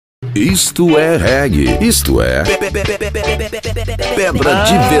Isto é reggae. Isto é pedra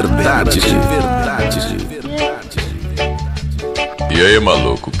de verdade. E aí,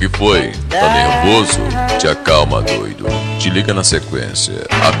 maluco, o que foi? Tá nervoso? Te acalma, doido. Te liga na sequência.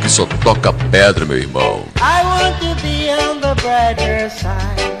 Aqui só toca pedra, meu irmão. I want to be on the brighter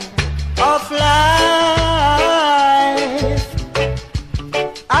side of life.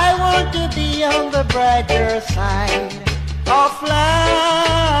 I want to be on the brighter side of life.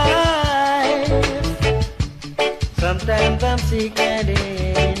 Sometimes I'm sick and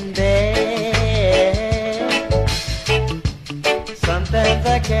in bed. Sometimes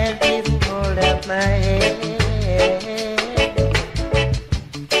I can't even hold up my head.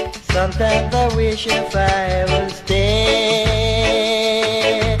 Sometimes I wish if I was dead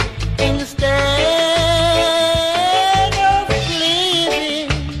instead of living.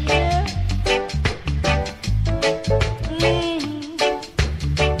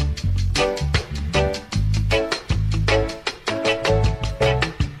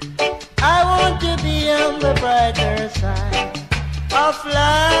 I want to be on the brighter side of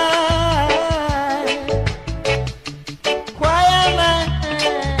life. Why am I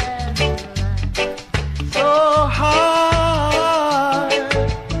so hard?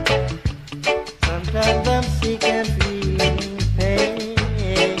 Sometimes I'm sick and feeling pain.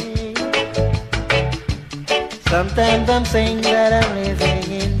 Sometimes I'm saying that I'm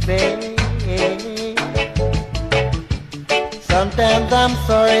living in vain. Sometimes I'm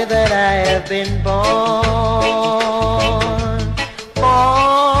sorry that I have been born. Born,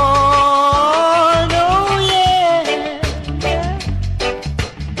 oh yeah, yeah.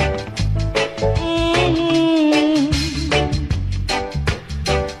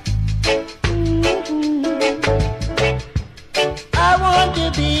 I want to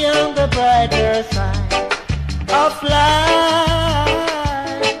be on the brighter side of life.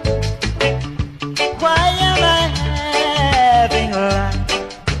 Why am I having life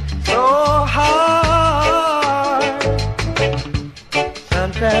so hard?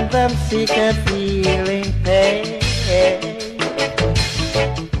 Sometimes I'm sick and feeling pain.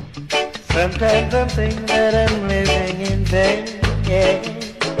 Sometimes I'm thinking that I'm living in vain.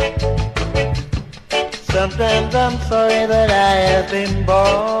 Sometimes I'm sorry that I have been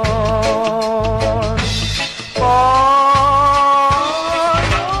born. Born,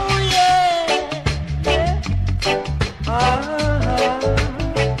 oh yeah, yeah.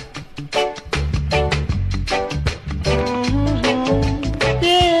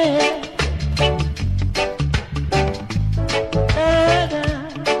 Yeah.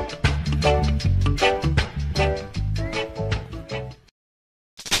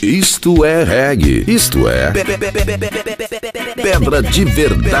 Isto é reggae. Isto é pedra de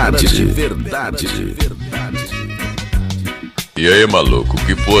verdade. E aí, maluco, o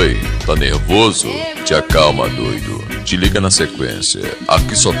que foi? Tá nervoso? Te acalma, doido. Te liga na sequência.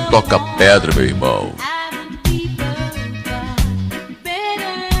 Aqui só toca pedra, meu irmão.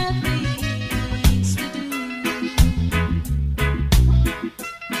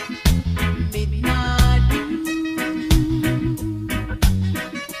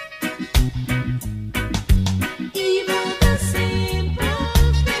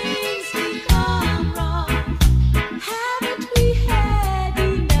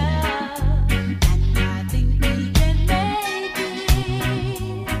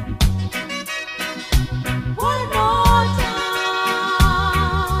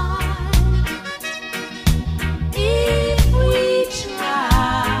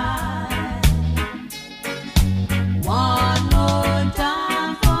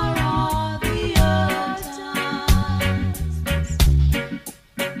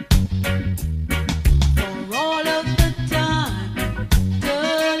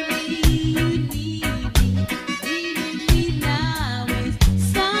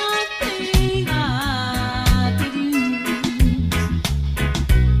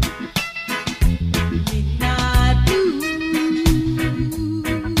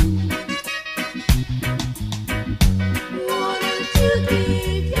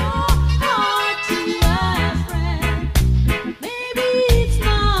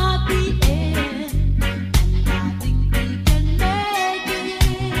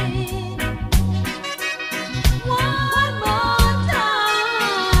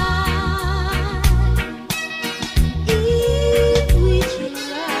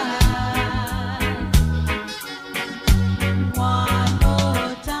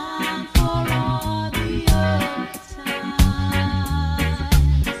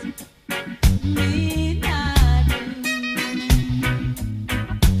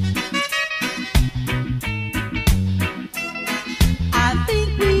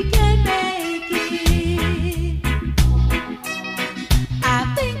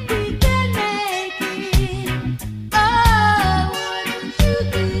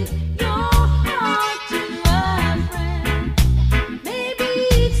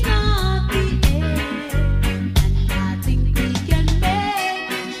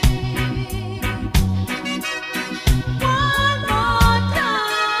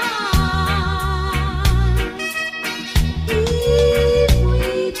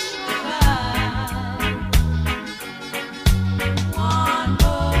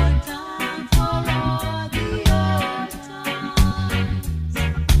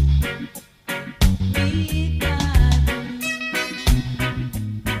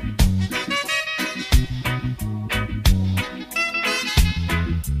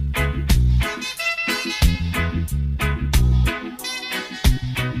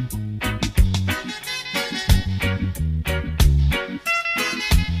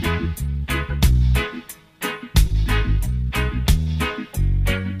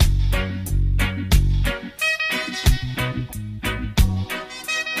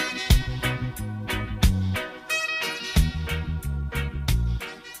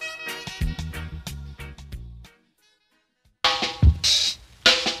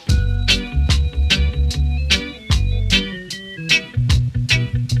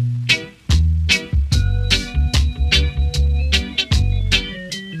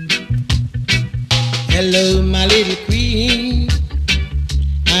 Hello, my little queen.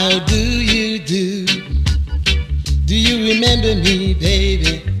 How do you do? Do you remember me,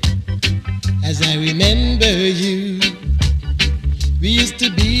 baby? As I remember you, we used to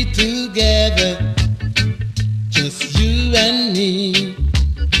be together, just you and me.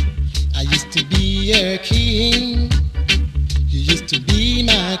 I used to be your king, you used to be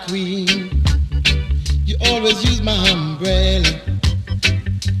my queen. You always use my umbrella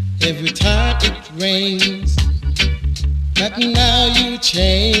every time it rains. But now you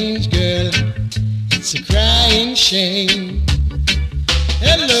change, girl, it's a crying shame.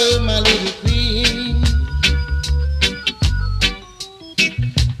 Hello, my little queen.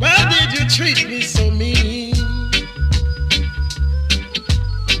 Why did you treat me so mean?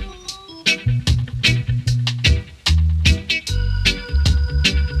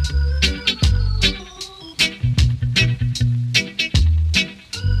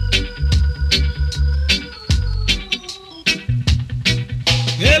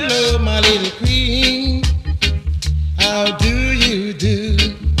 Hello, my little queen. How do you do?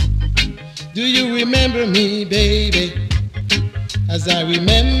 Do you remember me, baby? As I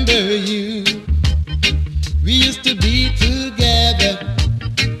remember you, we used to be together,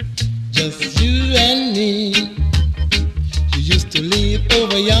 just you and me. You used to live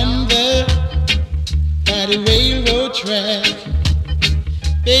over yonder by the railroad track.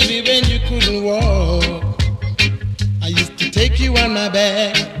 Baby, when you couldn't walk, I used to take you on my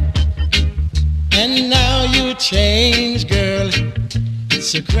back. And now you change, girl,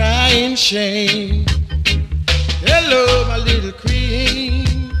 it's a crying shame. Hello, my little queen.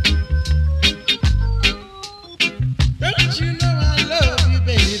 Don't you know I love you,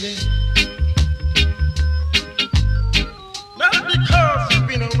 baby? Not because you've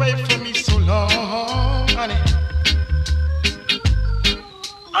been away from me so long, honey.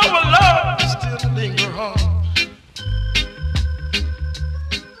 Our love still linger on.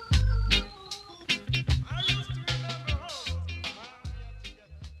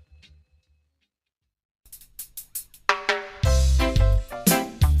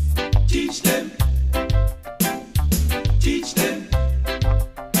 Teach them, teach them,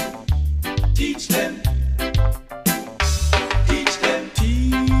 teach them, teach them.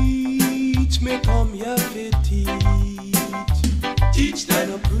 Teach me, come here for teach. Teach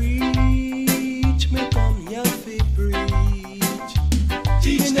them, And preach me, come here for preach.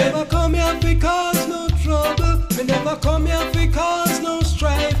 teach Me them, never come here for cause no trouble. Me never come here for cause no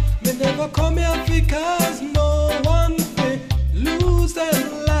strife. Me never come here for cause no one fi lose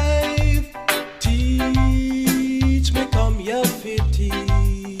them life. Teach me, come here for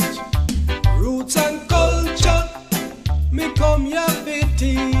teach. Roots and culture, me come here for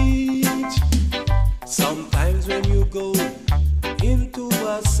teach. Sometimes when you go into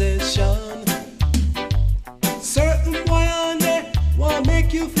a session, certain boy and they want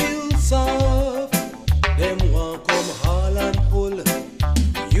make you feel soft. Them want come haul and pull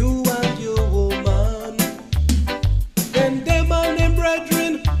you and your woman. Then them and them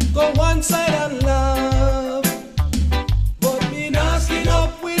brethren go one side and laugh. But me not skin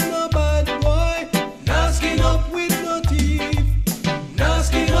up with no bad boy, not skin up with no thief, not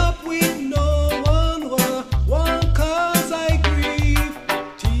skin up with no one cause I grieve.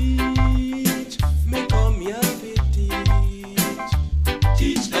 Teach me, come here for teach.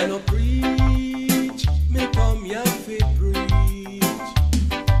 teach them, And preach me, come here for preach.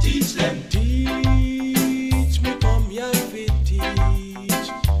 teach them, Teach me, come here for teach.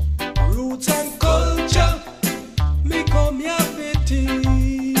 Roots and culture, me come here for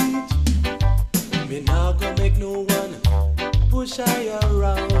teach. Me not gonna make no one push I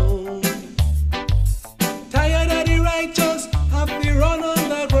around. Tired of the righteous have to run on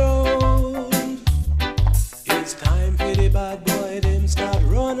the ground. It's time for the bad boy them start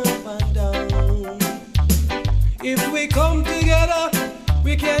run up and down. If we come together,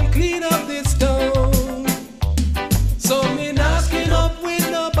 we can clean up this town. So me not skin up with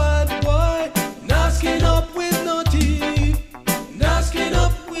no bad boy, not skin up with no thief, not skin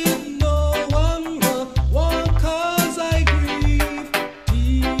up with no one cause I grieve.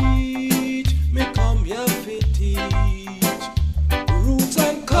 Teach me, come here for teach. Roots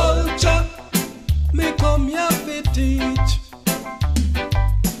and culture, me come here for teach.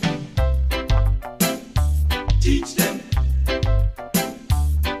 teach them,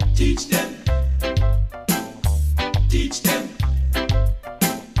 teach them, teach them,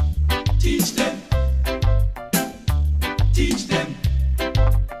 teach them, teach them,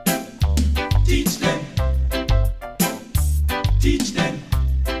 teach them, teach them,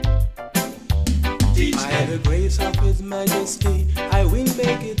 teach By them, the grace of His Majesty, I will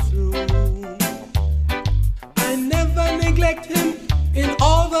make it through.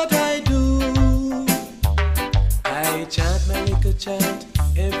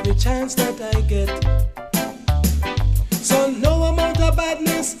 get. So no amount of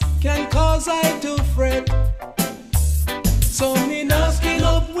badness can cause I to fret. So me not skin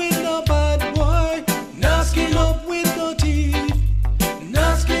up with no bad boy, not skin up with no thief,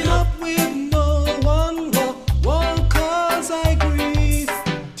 not skin up with no one won't cause I grief.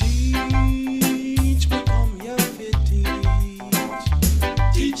 Teach me come here for teach.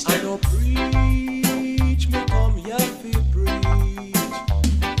 Teach I them. no preach me come here for preach.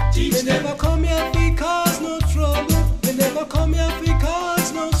 Teach Me them. never come here for cause no trouble. Me never come here for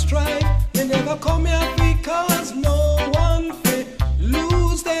cause no strife. Me never come here for cause no one fi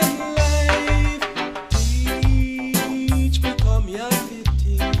lose them life. Teach me come here for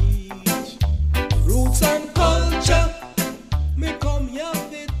teach. Roots and culture. Me come here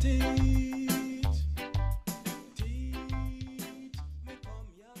for teach. Teach. Me come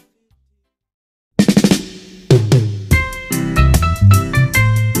here for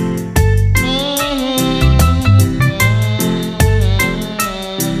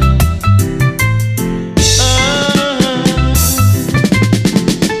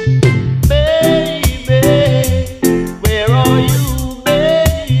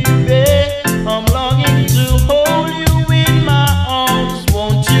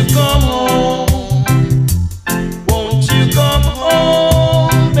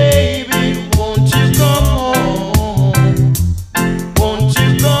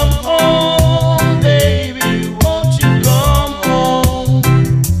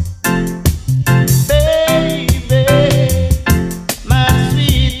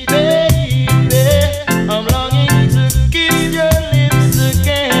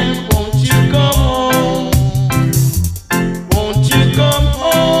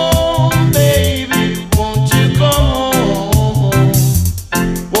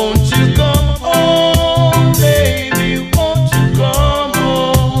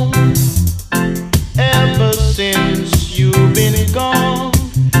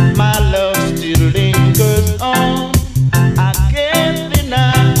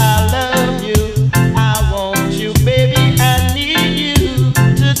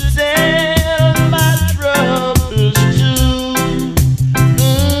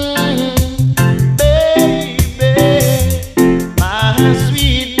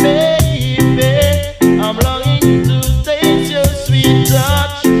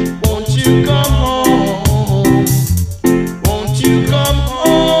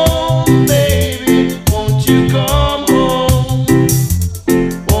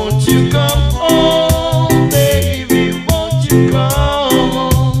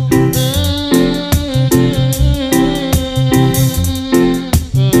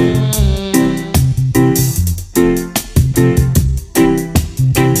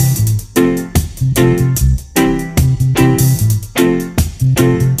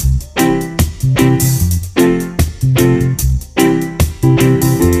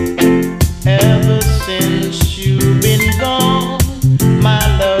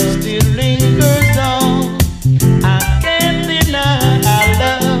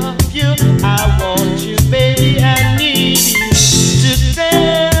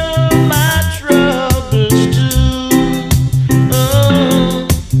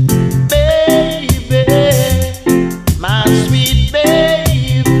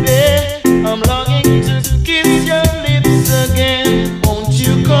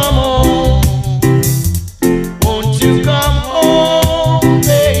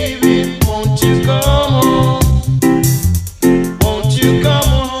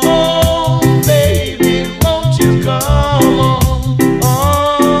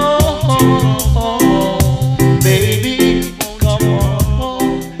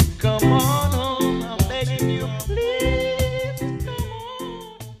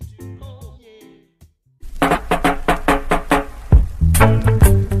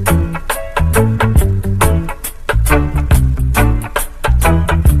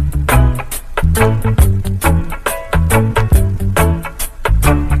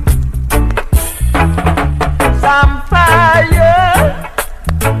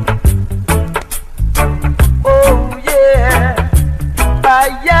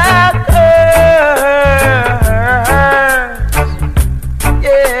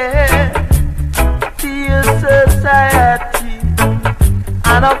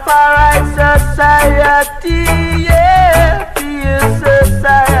society, yeah, peace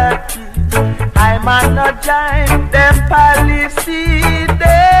society. I might not join them policy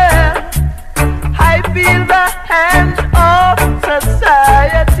there. I feel the hands of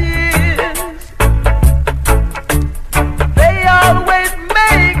societies. They always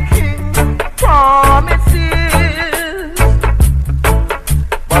making promises,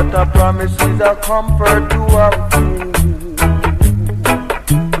 but the promises a comfort to a fool.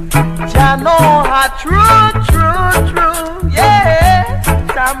 Jah know how true, true, true, yeah,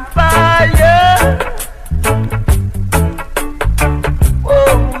 some fire.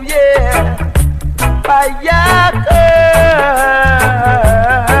 Oh yeah, fire,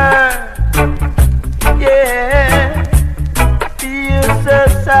 yeah, feel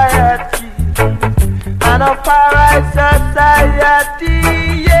society and a alright society,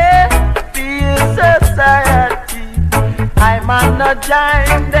 yeah, feel society. I'm on a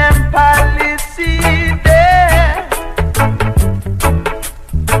join them policy there.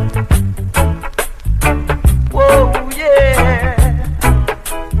 Whoa, yeah.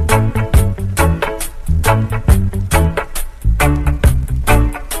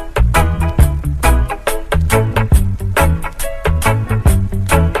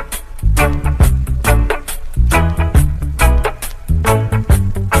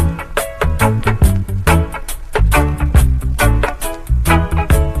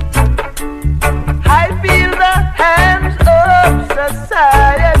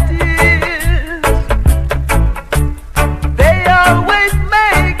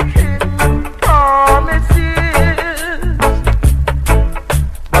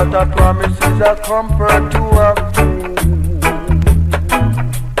 A comfort to a fool.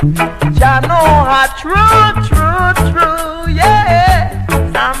 Jah know how true, true, true, yeah.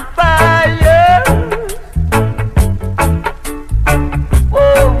 Some fire.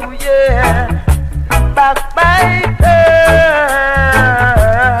 Oh yeah, backbiter.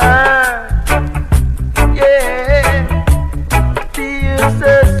 Yeah, feel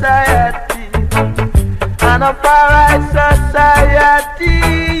society and a alright society.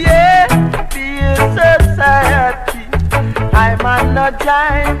 Yeah. Society, I'm on a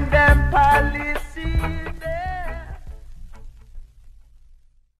join them policy there.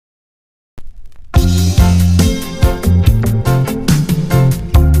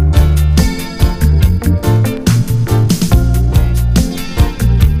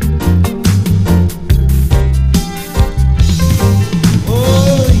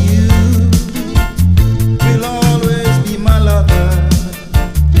 Oh, you will always be my lover.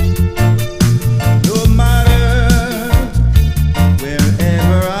 No matter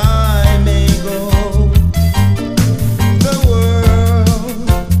wherever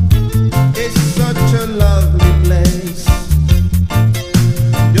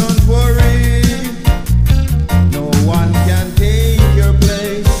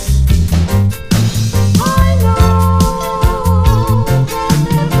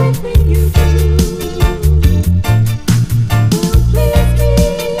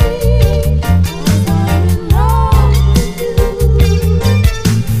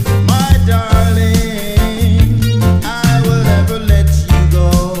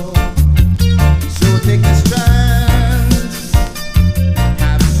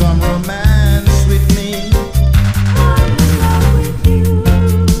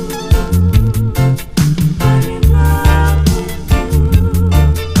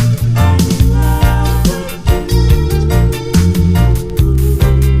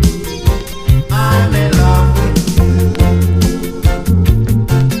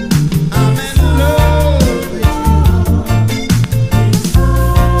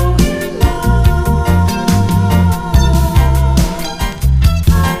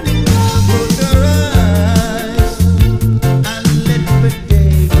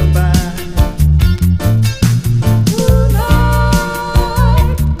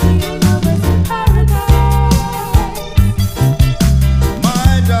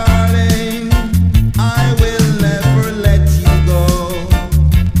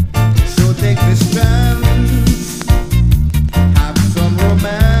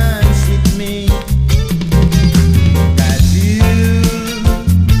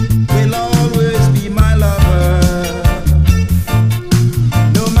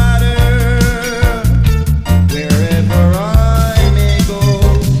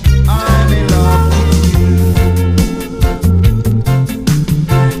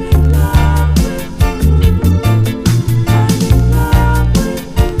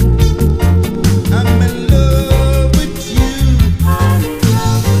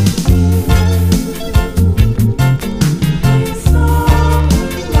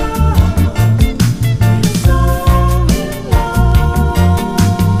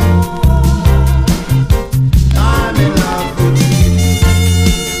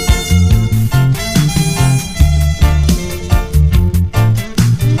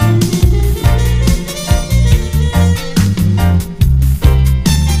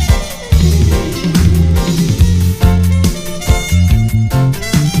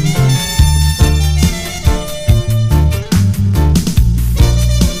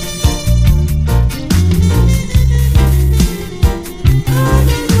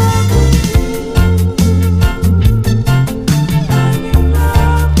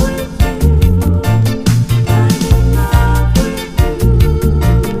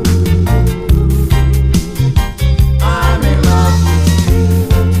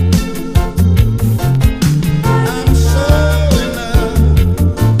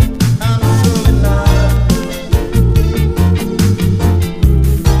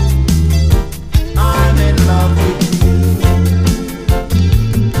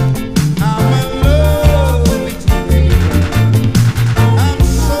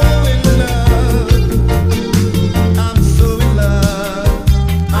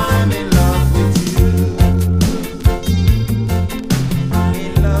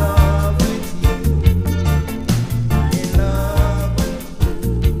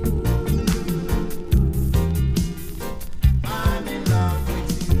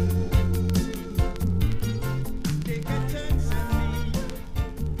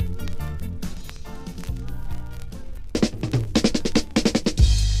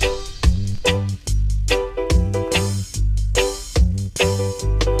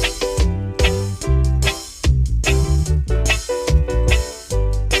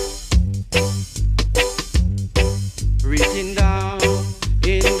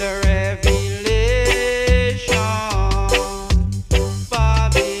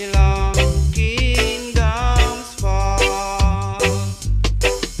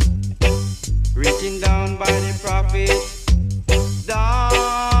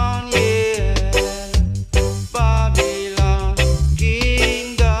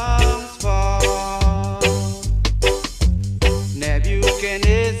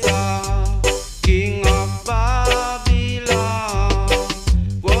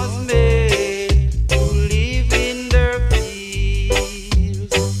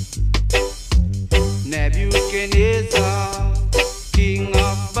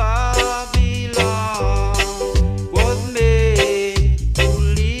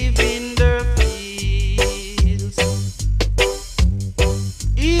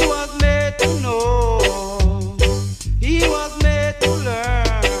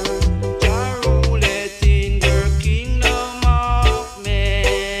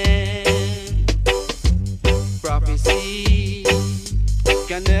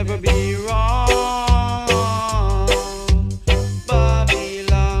can never be wrong.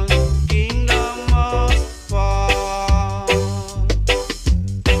 Babylon kingdom must fall.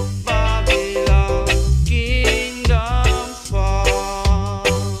 Babylon kingdom fall.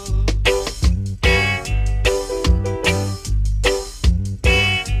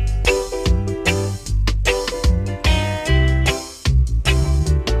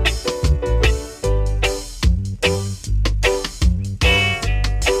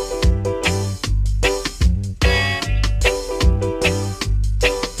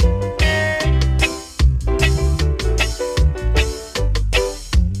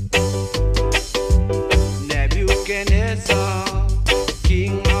 Nebuchadnezzar,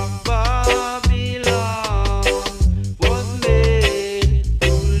 king of Babylon, was made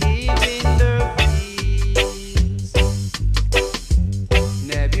to live in the fields.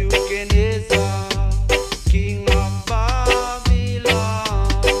 Nebuchadnezzar, king of Babylon,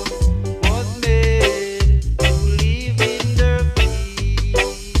 was made to live in the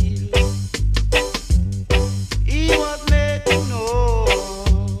fields. He was made to know,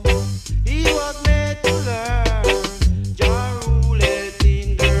 he was made to learn. Jah ruleth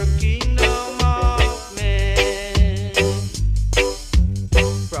in the kingdom of men.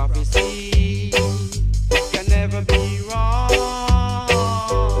 Prophecy can never be wrong.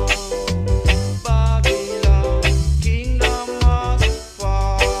 Babylon kingdom must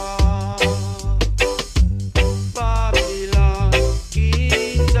fall. Babylon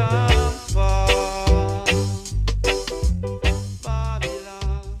kingdom fall.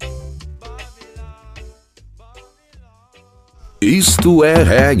 Babylon, Babylon, Babylon. Isto é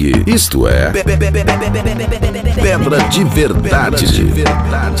reggae. Isto é pedra de verdade.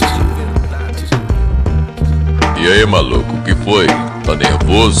 E aí, maluco, o que foi? Tá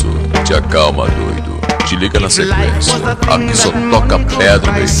nervoso? Te acalma, doido. Te liga na sequência. Aqui só toca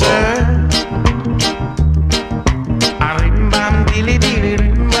pedra, meu irmão.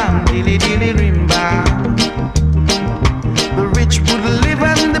 The rich would live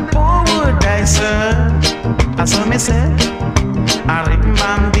and the poor would die, sir. That's what me say. Rim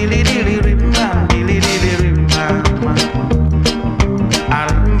bam dilly dilly rim bam dilly dilly rim bam.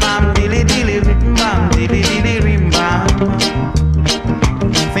 Rim bam dilly dilly rim bam dilly dilly rim bam.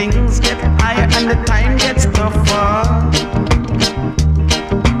 Things get higher and the time gets tougher.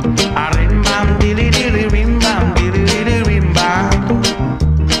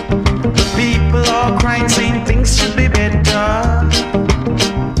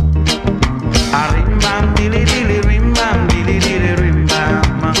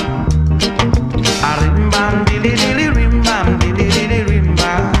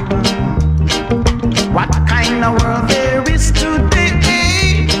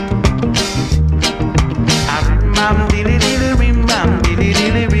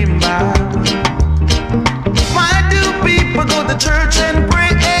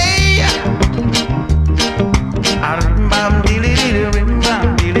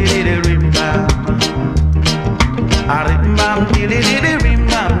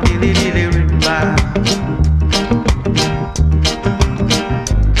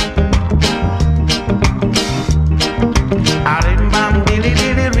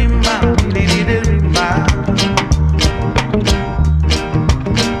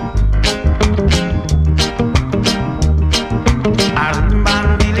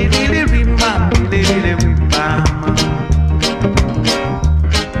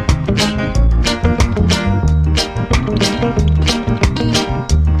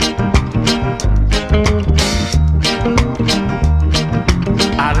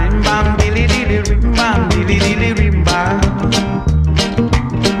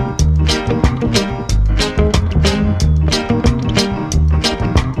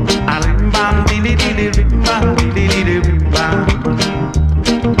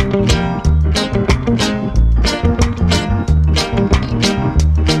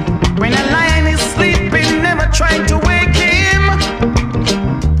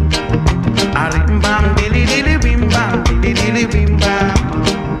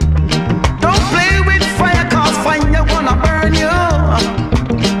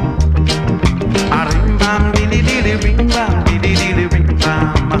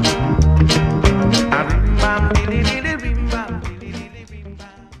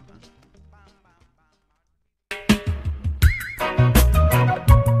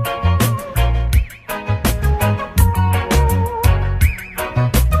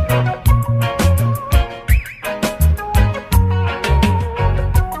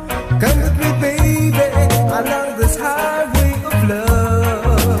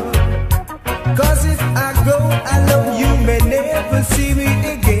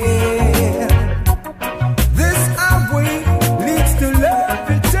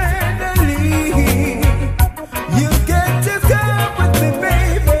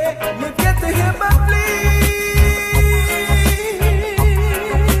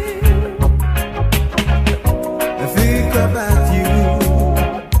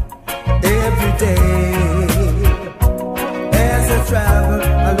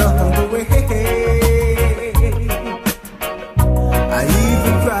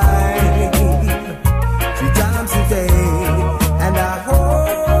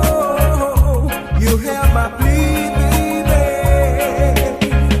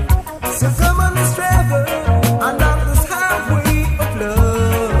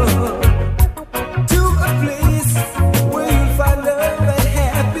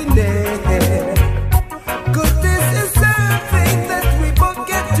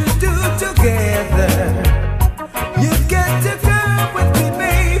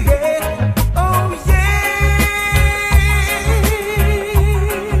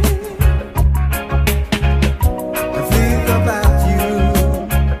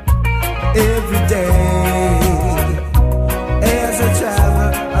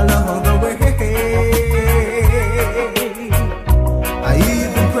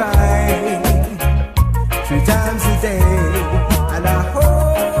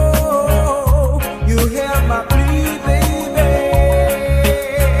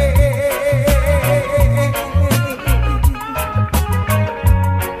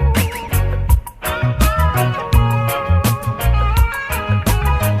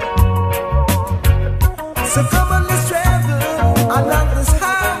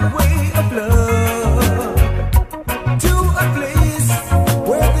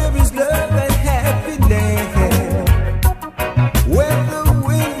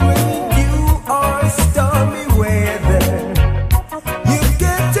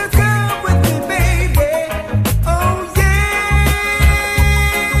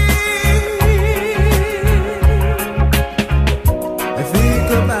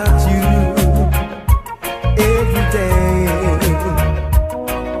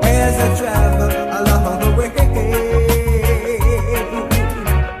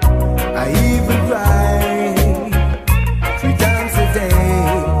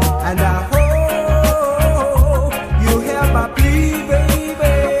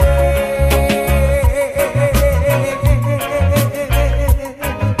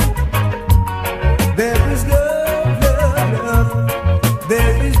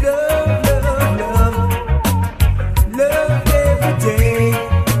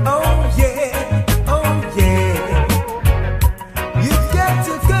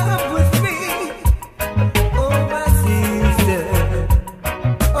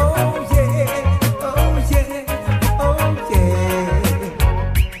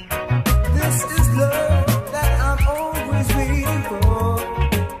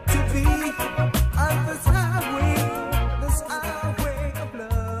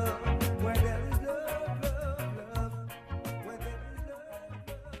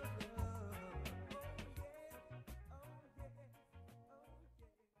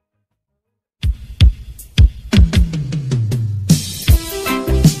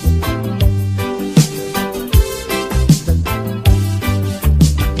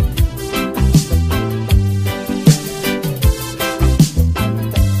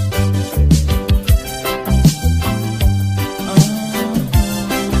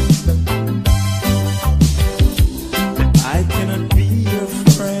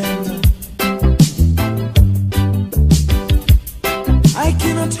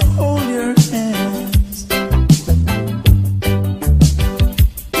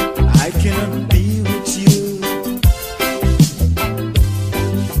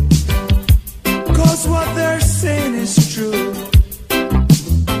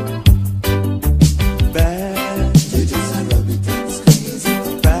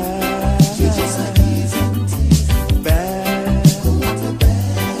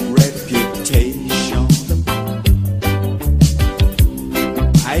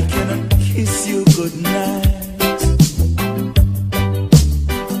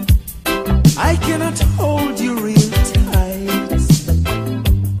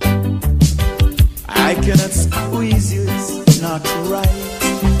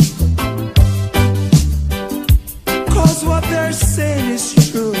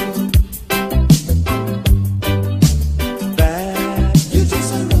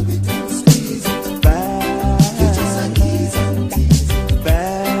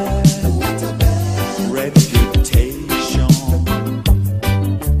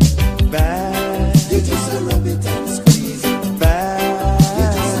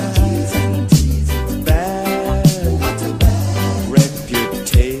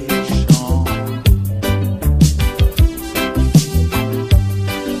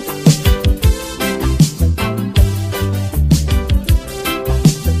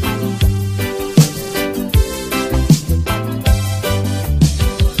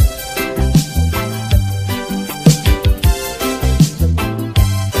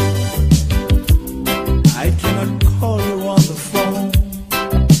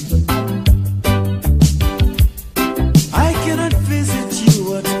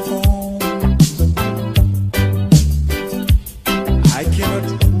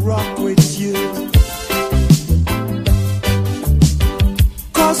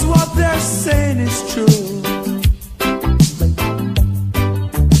 saying is true.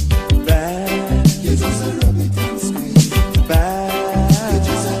 Bad, you just a rub it and squeeze. Bad, you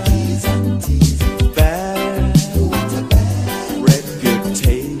just a tease and tease. Bad, what a bad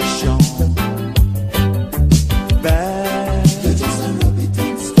reputation. Bad, you just a rub it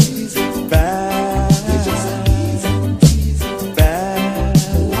and squeeze. Bad, you just a tease and tease. Bad,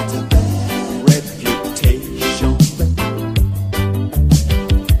 what a bad reputation.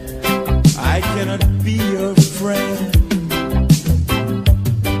 I cannot be your friend.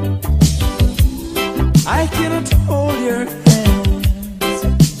 I cannot hold your hands.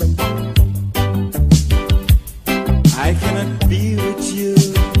 I cannot be with you.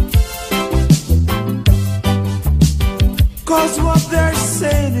 'Cause what they're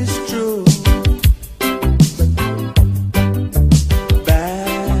saying is true.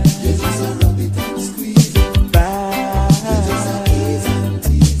 Bad, you just a rub it and squeeze. Bad, you just a tease and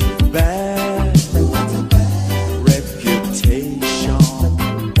tease. Bad, what a bad reputation.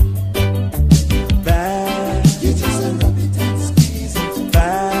 Bad, you just a rub it and squeeze.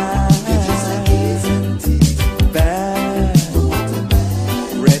 Bad, you just a tease and tease. Bad, what a bad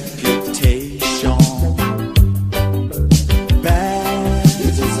reputation. Bad, you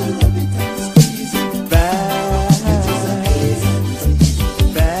just a rub it and squeeze. Bad, you just a tease and tease.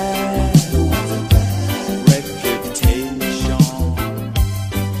 Bad, what a bad reputation.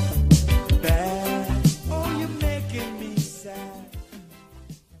 Bad, oh, you're making me sad.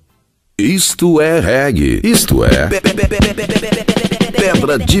 Isto é reggae. Isto é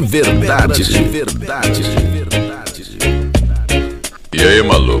pedra de verdade. E aí,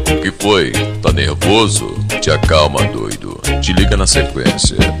 maluco, o que foi? Tá nervoso? Te acalma, doido. Te liga na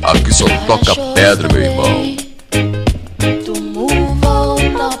sequência. Aqui só toca pedra, meu irmão. To move out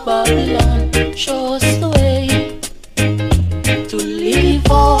of Babylon, show us the way. To leave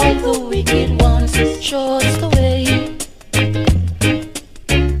all the wicked ones, show us the way.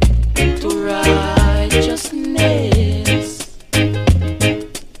 To righteousness.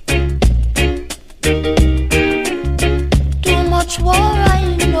 Too much war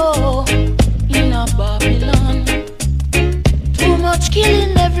I know in a Babylon. Too much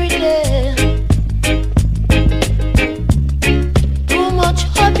killing every day. Too much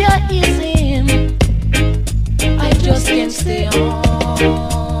hobbyism. I just can't stay on.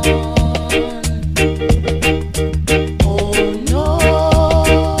 Oh no,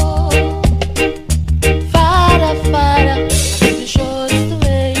 Father, Father, you show us the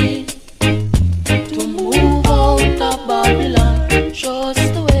way to move out of Babylon. Show us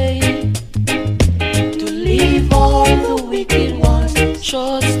the way to leave all the wicked ones.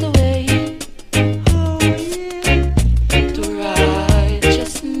 Show us the way to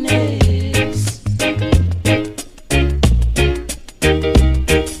righteousness.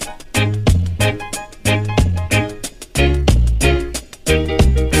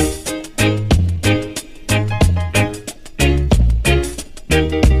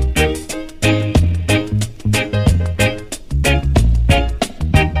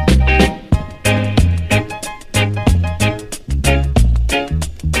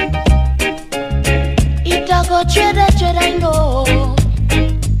 It a go dread, I know.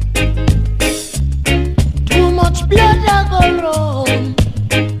 Too much blood a go round.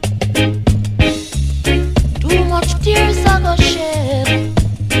 Too much tears a go shed.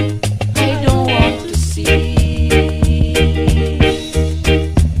 I don't want to see.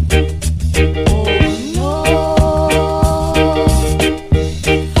 Oh no,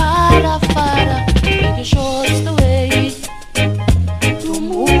 Father, Father, you show us the way to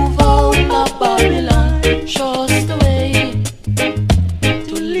move out of Babylon. Show us the way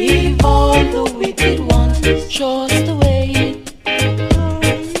to leave all the wicked ones. Show us the way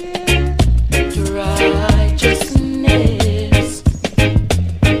to righteousness.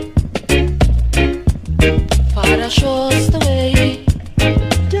 Father, show us the way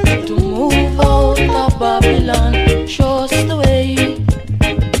to move out of Babylon. Show us the way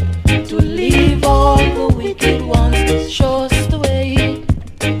to leave all the wicked ones. Show us the way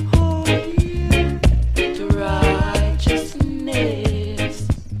to righteousness.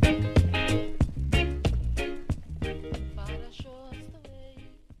 Father, show us the way.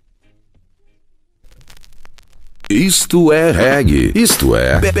 Isto é reggae. Isto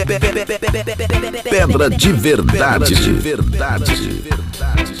é pedra de verdade.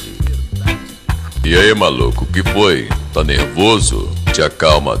 E aí, maluco, o que foi? Tá nervoso? Te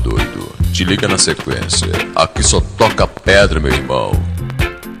acalma, doido. Te liga na sequência. Aqui só toca pedra, meu irmão.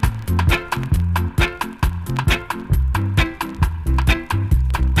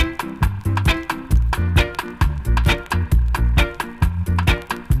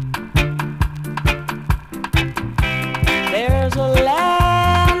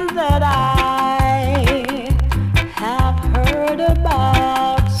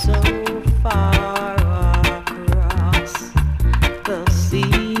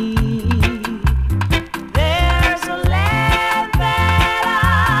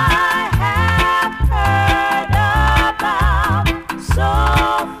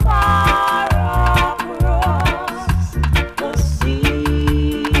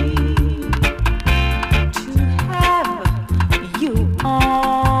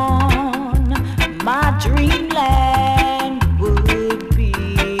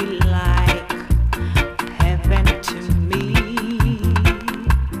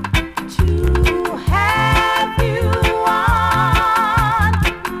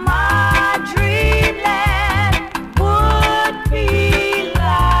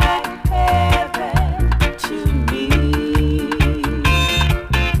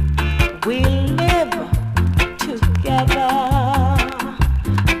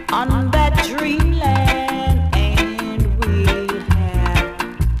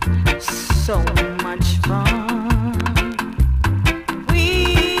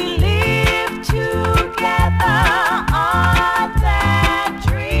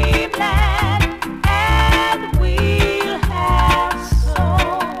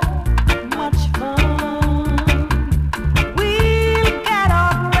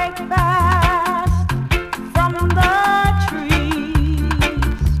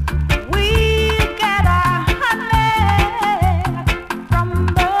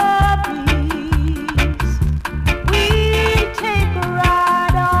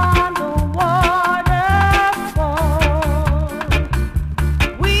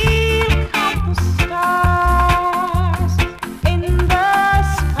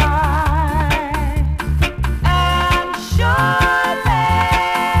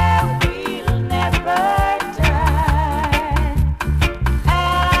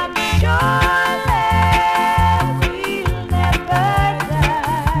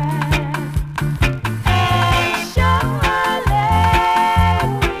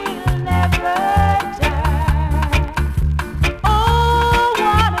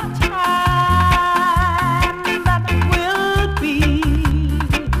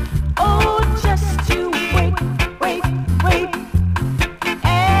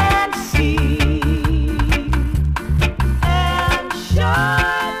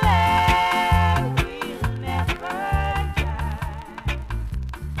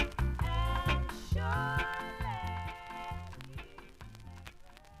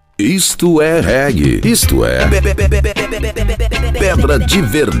 Isto é reggae. Isto é pedra de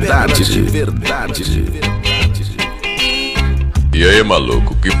verdade. E aí,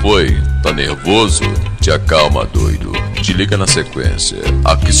 maluco, que foi? Tá nervoso? Te acalma, doido. Te liga na sequência.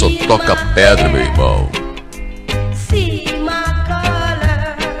 Aqui só toca pedra, meu irmão.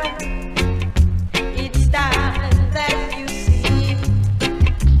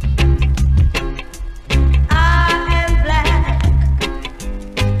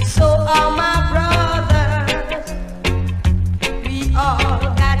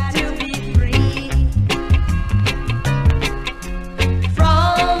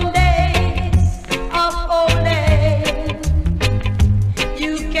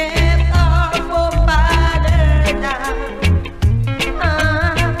 You kept our forefather down.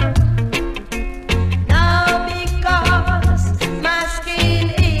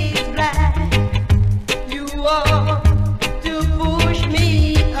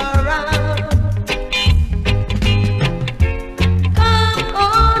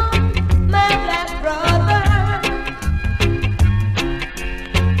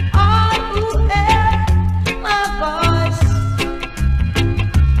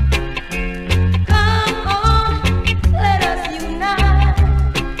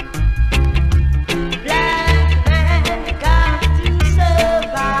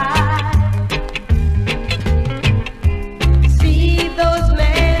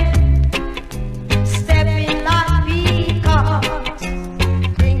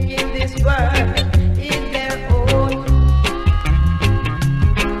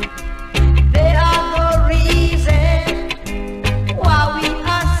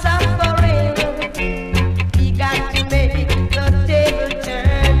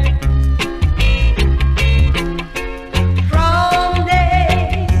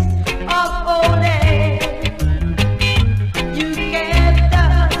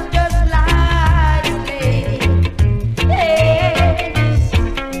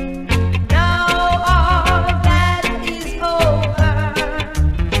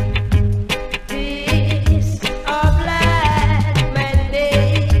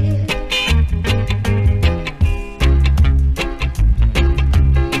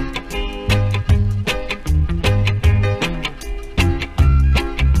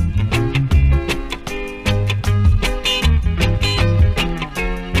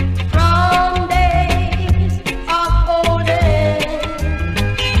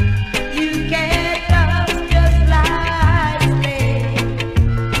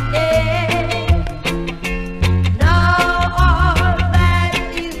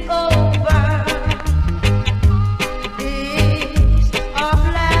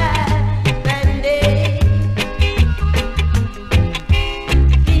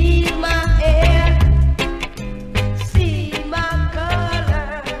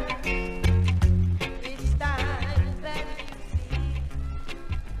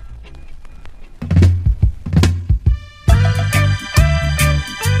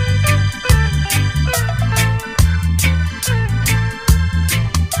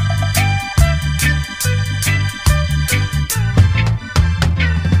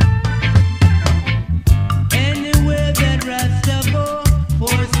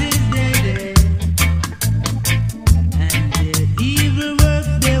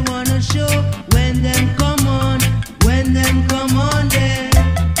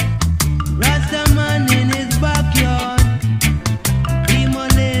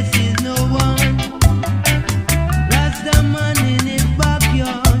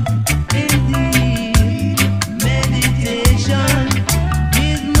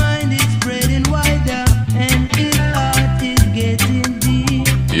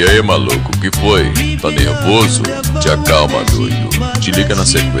 aí, maluco, o que foi? Tá nervoso? Te acalma, doido. Te liga na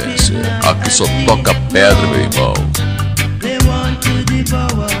sequência. Aqui só toca pedra, meu irmão. They want to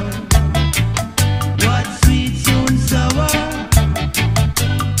devour what's sweet, soon sour.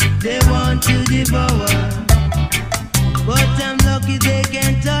 They want to devour, but I'm lucky they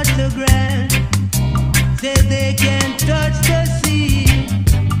can't touch the ground. Say they can't touch the sea.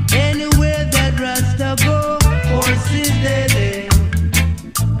 Anywhere that Rasta go, horses they there.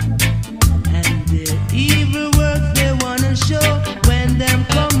 And the evil works they wanna show when them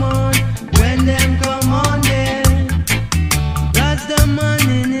come on, when them come on there. Rasta man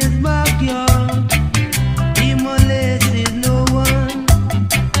in his backyard, he molested no one.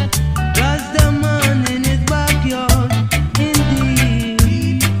 Rasta man in his backyard,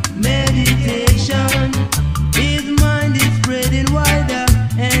 indeed, meditation. His mind is spreading wider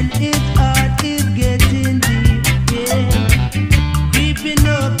and his heart is getting deep, yeah. Creeping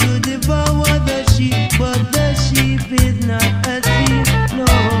up to devour the sheep, but the sheep is not asleep, no.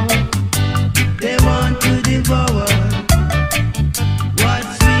 They want to devour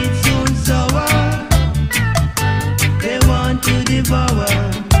what's sweet, soon sour. They want to devour,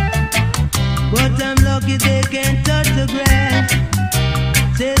 but I'm lucky they can't touch the grass.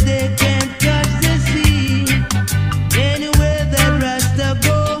 Say they can't touch the sea. Anywhere that Rasta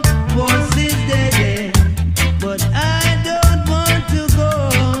go, horses they there. But I don't want to go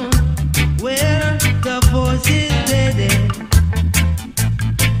where the forces they there.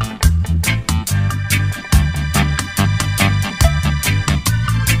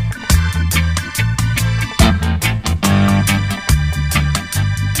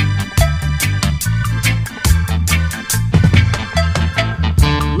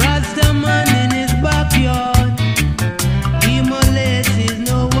 Rasta man in his backyard, he molests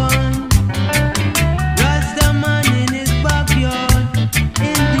no one. Rasta man in his backyard,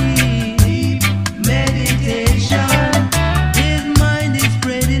 indeed, meditation. His mind is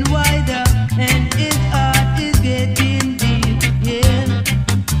spreading wider and his heart is getting deep, yeah.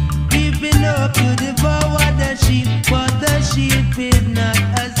 Creeping up to devour the sheep, but the sheep is not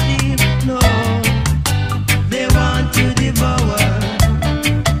asleep, no. They want to devour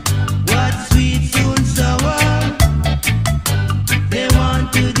what's sweet, soon sour. They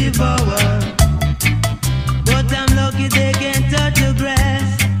want to devour, but I'm lucky they can't touch the grass.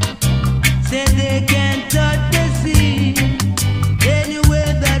 Say they can't touch the sea.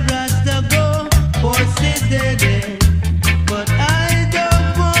 Anywhere that Rasta go, horses they there. But I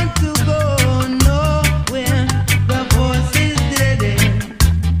don't want to go nowhere. The horses they there.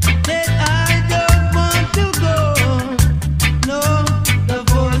 Said I don't want to go. No, the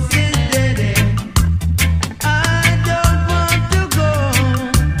horses they there. I don't want to go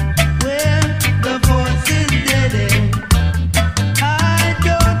where the horses they there. I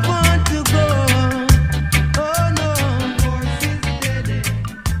don't want to go. Oh no, horses they there.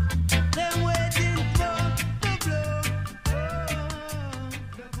 They're waiting for the blow. Oh,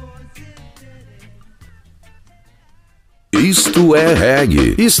 the horses they there. Isto é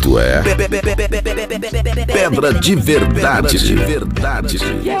reggae. Isto é pedra de verdade. De verdade.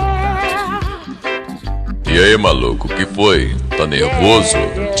 E aí, maluco, o que foi? Tá nervoso?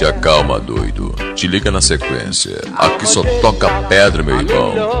 Te acalma, doido. Te liga na sequência. Aqui só toca pedra, meu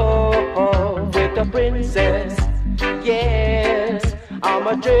irmão. Love with a princess. Yes, I'm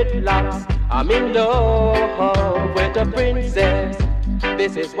a dreadlocks. I'm in love with a princess.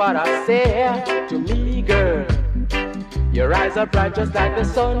 This is what I say to me, girl. Your eyes are bright just like the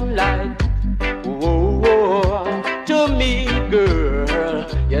sunlight. Whoa, whoa. To me, girl,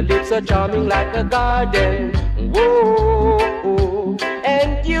 your lips are charming like a garden. Whoa,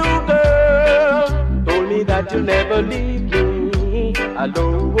 and you, girl, told me that you'll never leave me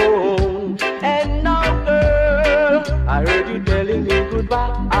alone. And now, girl, I heard you telling me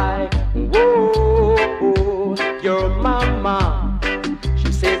goodbye. Whoa, your mama,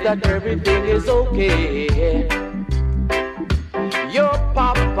 she says that everything is okay. Your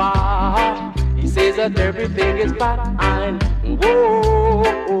papa, he says that everything is fine.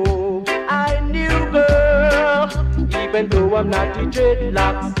 Whoa, I knew, girl, even though I'm not the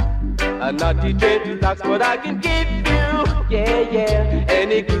dreadlocks, but I can give you, yeah,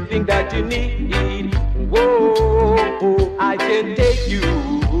 any good thing that you need. Whoa, I can take you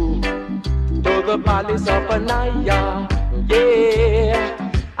to the palace of Anaya,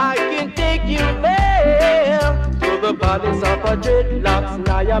 yeah, I can take you there to the palace of a dreadlocks,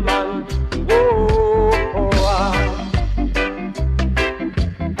 Naya man. Whoa,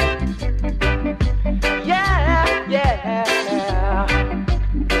 yeah, yeah,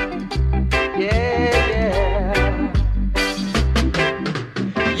 yeah, yeah.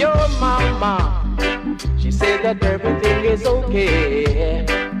 Your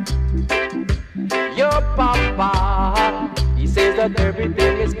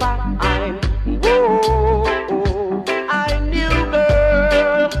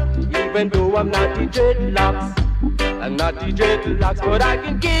I'm not the dreadlocks. I'm not the dreadlocks, but I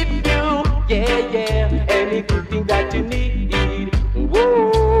can give you, yeah, any good thing that you need.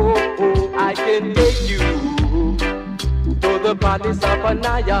 Whoa, I can take you to the palace of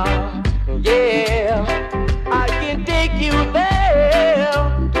Anaya. Yeah, I can take you there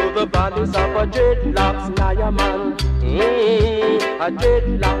to the palace of a dreadlocks, Naya man. A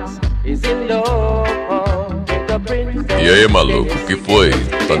dreadlocks is in love with the princess. E aí, maluco, que foi?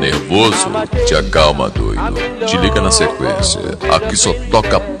 Tá nervoso? Te acalma, doido. Te liga na sequência. Aqui só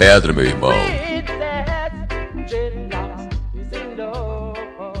toca pedra, meu irmão.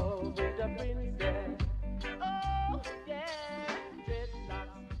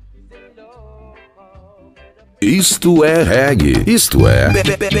 Isto é reggae, isto é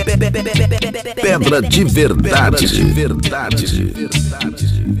pedra de verdade.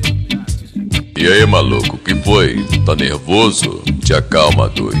 E aí, maluco, que foi? Tá nervoso? Te acalma,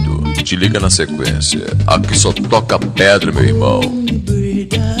 doido. Te liga na sequência. Aqui só toca pedra, meu irmão.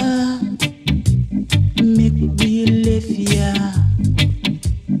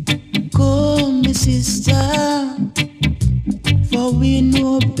 Come, sister, for we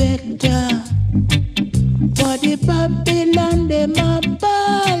know better. For the Babylon, them a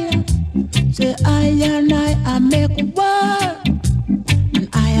ball. Say I make war,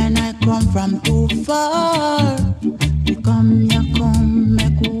 and I come from too far. We come here, come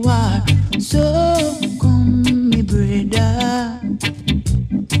make war. So come, me brother,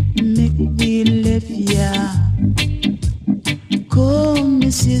 make we live here. Come,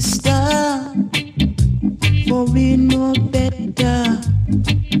 me sister, for we know better.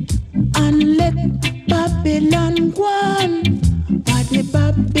 And let Babylon go on, but the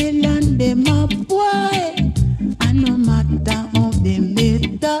Babylon them a boy. And no matter how they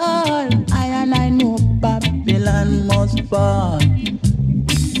made all, I know Babylon must fall.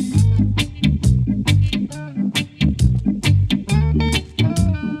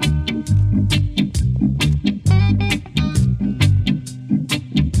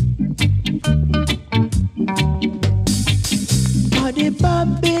 But the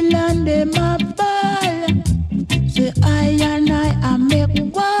Babylon them a ball. Say I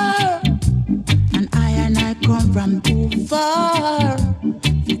make war, and I come from too far.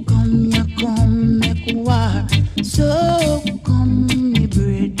 You come here, come make war. So come, me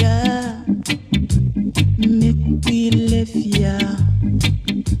brother, make we live here.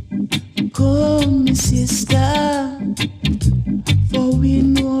 Come, me sister, for we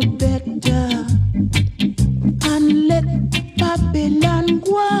know better. And let Babylon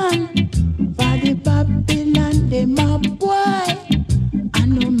go on, for the Babylon them a boy. And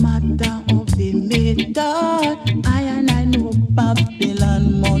no matter how they made all, I know Babylon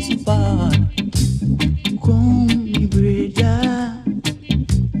must fall. Come, me brother,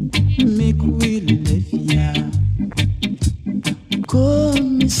 make we live here.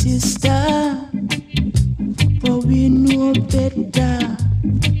 Come, me sister, for we know better.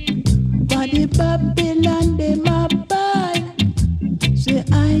 But the Babylon them a ball. Say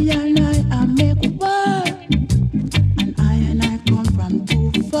I make war, and I come from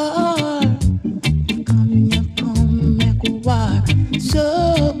too far. Come here, come make war. So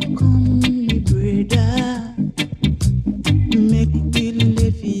come, me brother, make we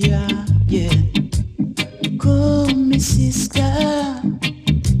live here, yeah. Come, me sister,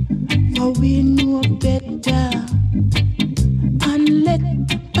 for we know better. And let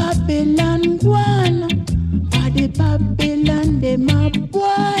Babylon go on, for the Babylon them a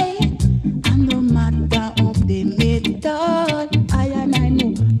boy. And no matter how they made all, I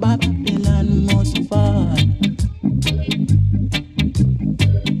know Babylon must fall.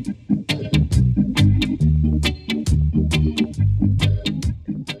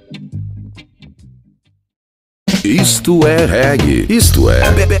 Isto é reggae, isto é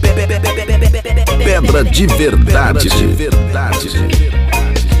pedra de verdade.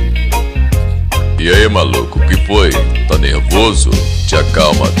 E aí, maluco, que foi? Tá nervoso? Te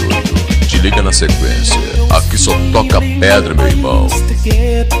acalma, doido. Te liga na sequência. Aqui só toca pedra, meu irmão.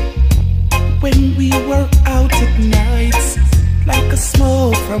 When we were out at night, like a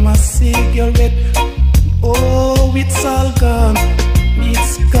smoke from a cigarette. Oh, it's all gone.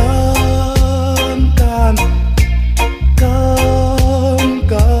 It's gone, gone, gone,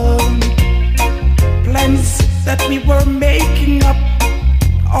 gone. Plans that we were making up,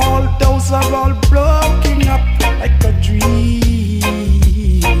 all those are all broken up like a dream.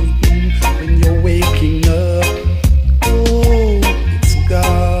 When you're waking up, oh, it's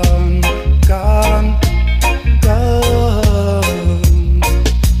gone, gone, gone.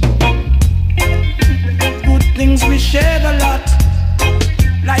 Good things we shared a lot,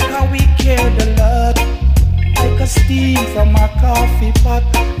 like a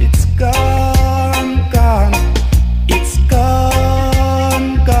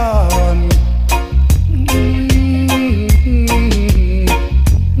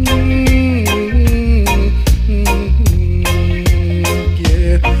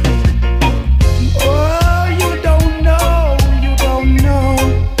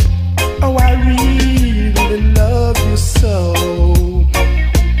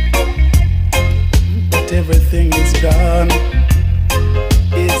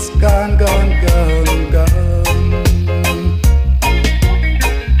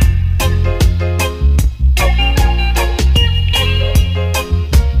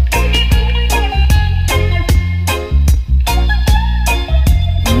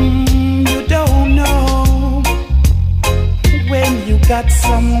got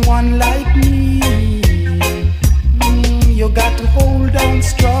someone like me, you got to hold on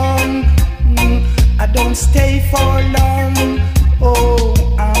strong. I don't stay for long. Oh,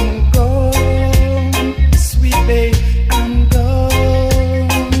 I'm gone, sweet babe, I'm gone.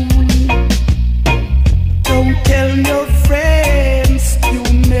 Don't tell your friends you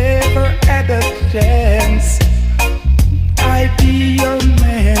never had a chance. I be your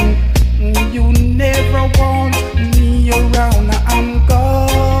man, you never want me around. I'm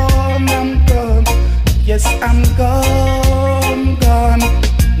gone, yes, I'm gone, gone.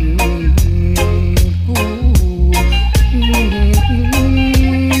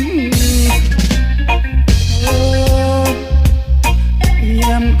 Oh,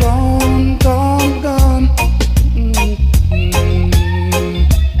 yeah, I'm gone, gone, gone.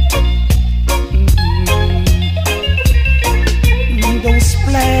 Those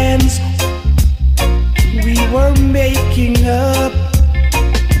plans we were making up,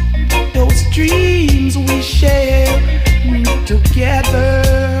 those dreams we share together,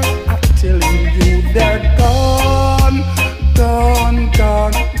 I'm telling you they're gone, gone,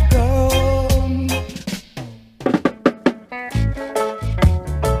 gone, gone.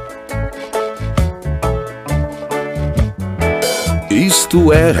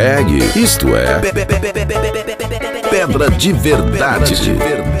 Isto é reggae, isto é pedra de verdade.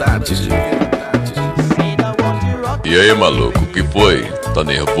 E aí, maluco, que foi? Tá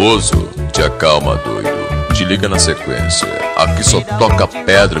nervoso? Te acalma, doido. Te liga na sequência. Aqui só toca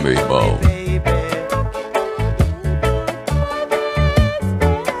pedra, meu irmão.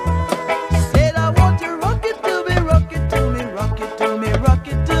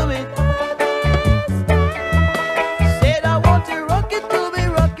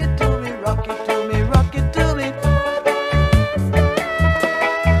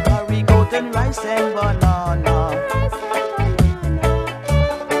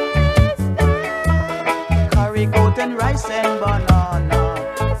 Rice and banana.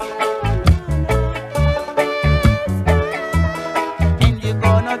 And you're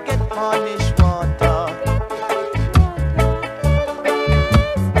gonna get Cornish water.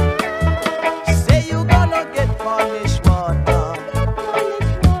 Say you're gonna get Cornish water.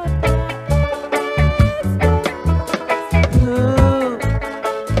 Ooh.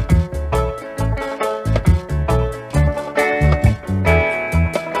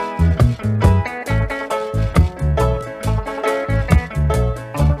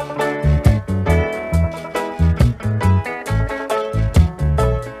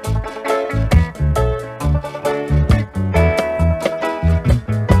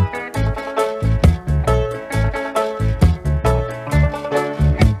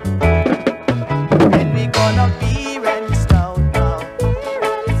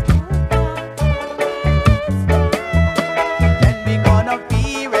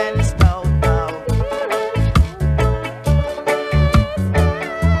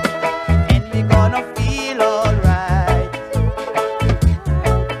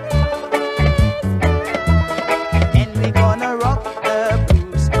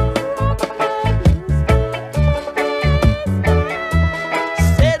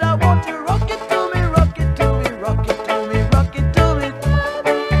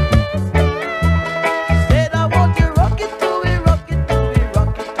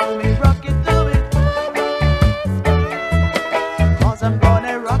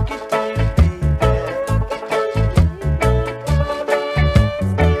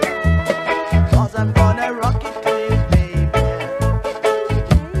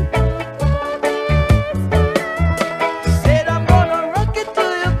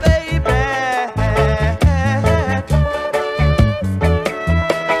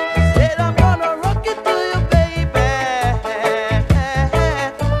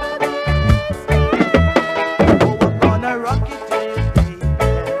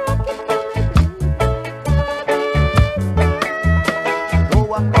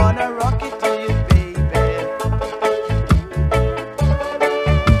 I'm gonna